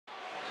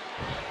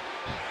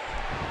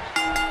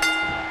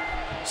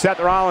Seth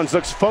Rollins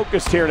looks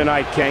focused here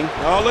tonight, King.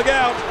 Oh, look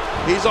out.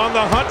 He's on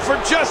the hunt for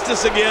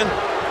justice again.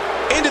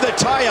 Into the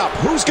tie-up.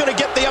 Who's going to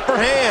get the upper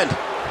hand?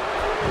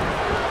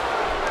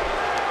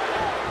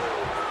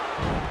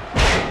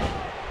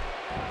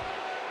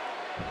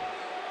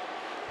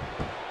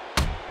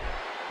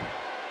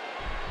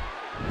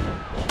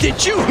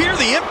 Did you hear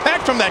the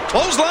impact from that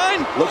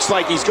clothesline? Looks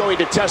like he's going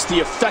to test the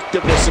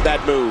effectiveness of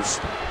that move.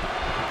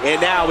 And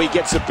now he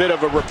gets a bit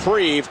of a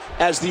reprieve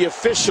as the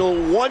official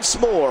once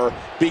more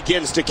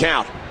begins to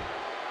count.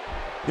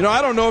 You know,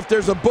 I don't know if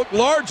there's a book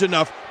large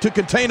enough to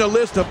contain a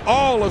list of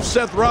all of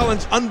Seth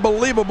Rollins'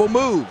 unbelievable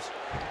moves.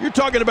 You're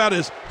talking about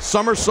his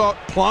somersault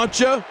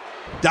plancha,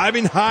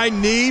 diving high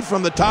knee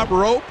from the top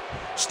rope,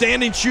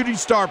 standing shooting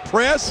star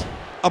press,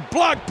 a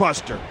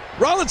blockbuster.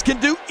 Rollins can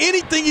do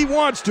anything he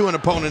wants to an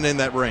opponent in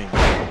that ring.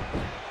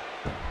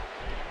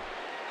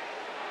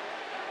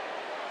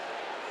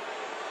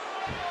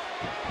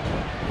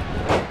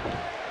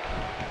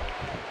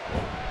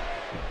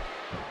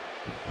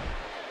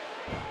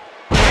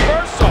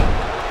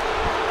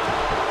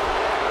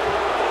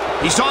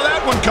 He saw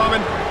that one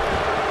coming.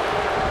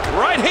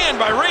 Right hand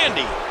by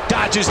Randy.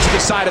 Dodges to the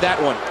side of that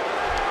one.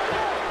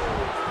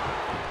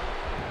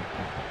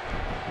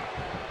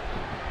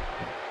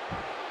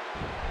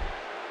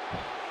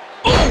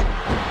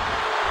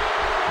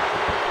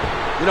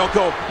 You know,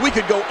 Cole, we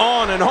could go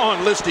on and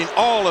on listing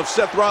all of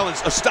Seth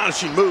Rollins'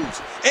 astonishing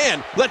moves.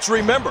 And let's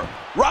remember,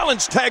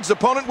 Rollins tags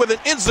opponent with an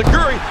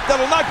enziguri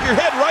that'll knock your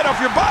head right off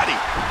your body.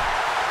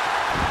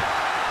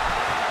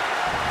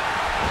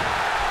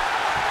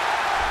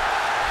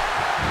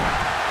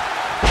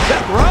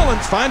 Seth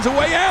Rollins finds a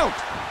way out.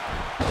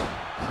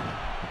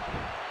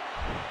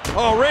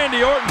 Oh,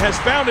 Randy Orton has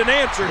found an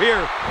answer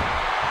here.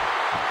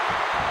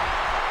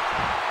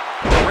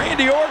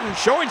 Randy Orton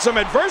showing some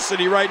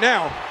adversity right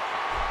now.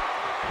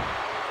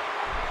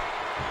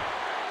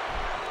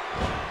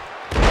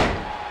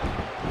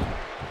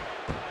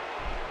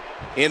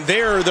 And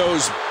there are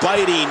those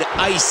biting,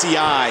 icy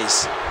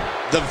eyes.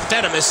 The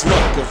venomous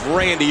look of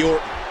Randy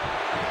Orton.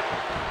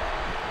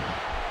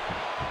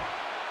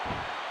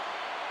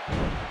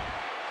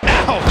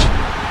 Ouch!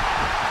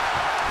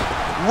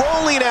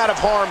 Rolling out of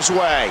harm's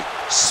way.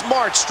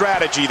 Smart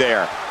strategy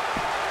there.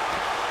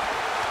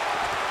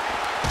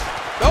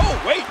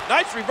 Oh, wait,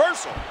 nice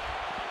reversal.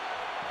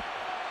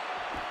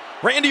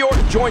 Randy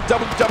Orton joined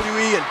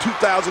WWE in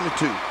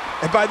 2002.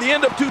 And by the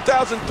end of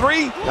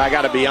 2003... I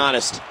gotta be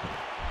honest.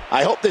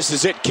 I hope this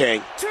is it,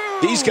 King.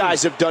 These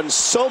guys have done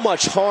so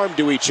much harm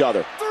to each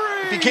other.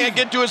 If he can't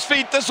get to his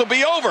feet, this will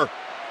be over.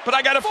 But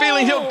I got a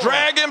feeling he'll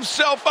drag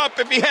himself up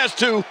if he has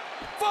to.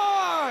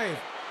 5,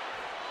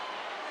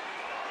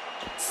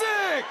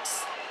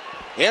 6.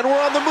 And we're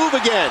on the move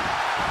again.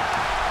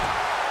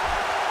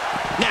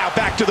 Now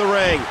back to the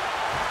ring.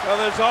 Well,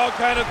 there's all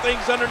kind of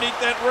things underneath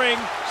that ring.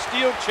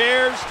 Steel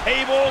chairs,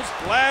 tables,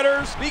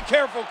 ladders. Be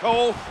careful,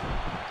 Cole.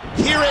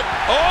 Hear it.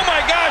 Oh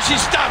my gosh, he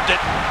stopped it.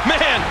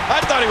 Man,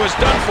 I thought he was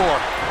done for.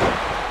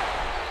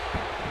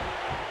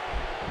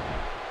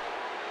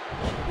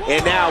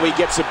 And now he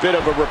gets a bit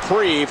of a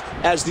reprieve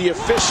as the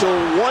official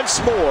once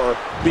more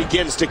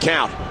begins to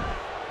count.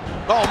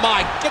 Oh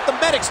my, get the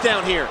medics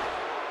down here.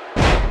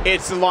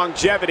 It's the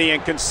longevity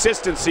and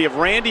consistency of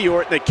Randy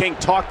Orton that King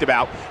talked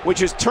about, which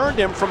has turned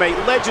him from a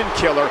legend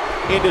killer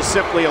into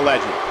simply a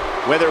legend.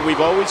 Whether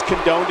we've always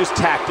condoned his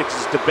tactics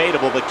is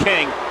debatable, but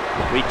King,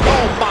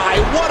 oh my,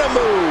 what a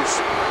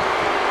move!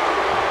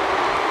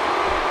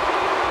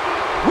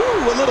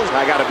 Woo, a little...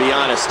 I gotta be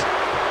honest.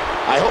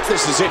 I hope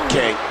this is it,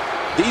 King.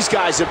 These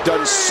guys have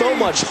done so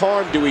much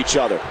harm to each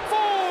other. 4,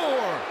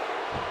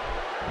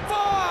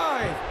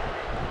 5,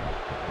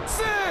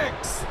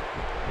 6,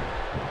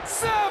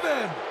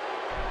 7,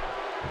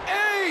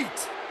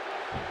 8,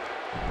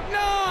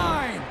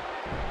 9.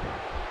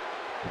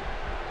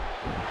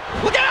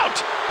 Look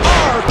out!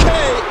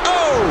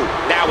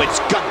 RKO! Now it's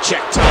gut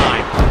check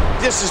time.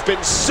 This has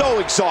been so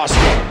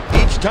exhausting.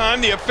 Each time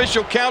the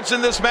official counts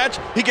in this match,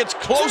 he gets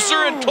closer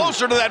and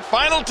closer to that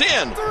final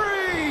 10.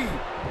 3,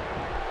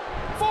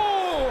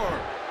 4,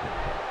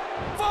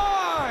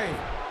 5,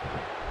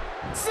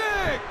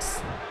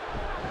 6,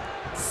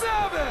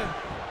 7.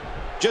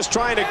 Just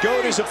trying to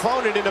goad his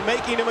opponent into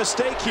making a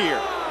mistake here.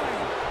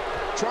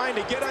 Trying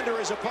to get under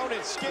his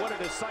opponent's skin. what a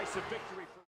decisive victory.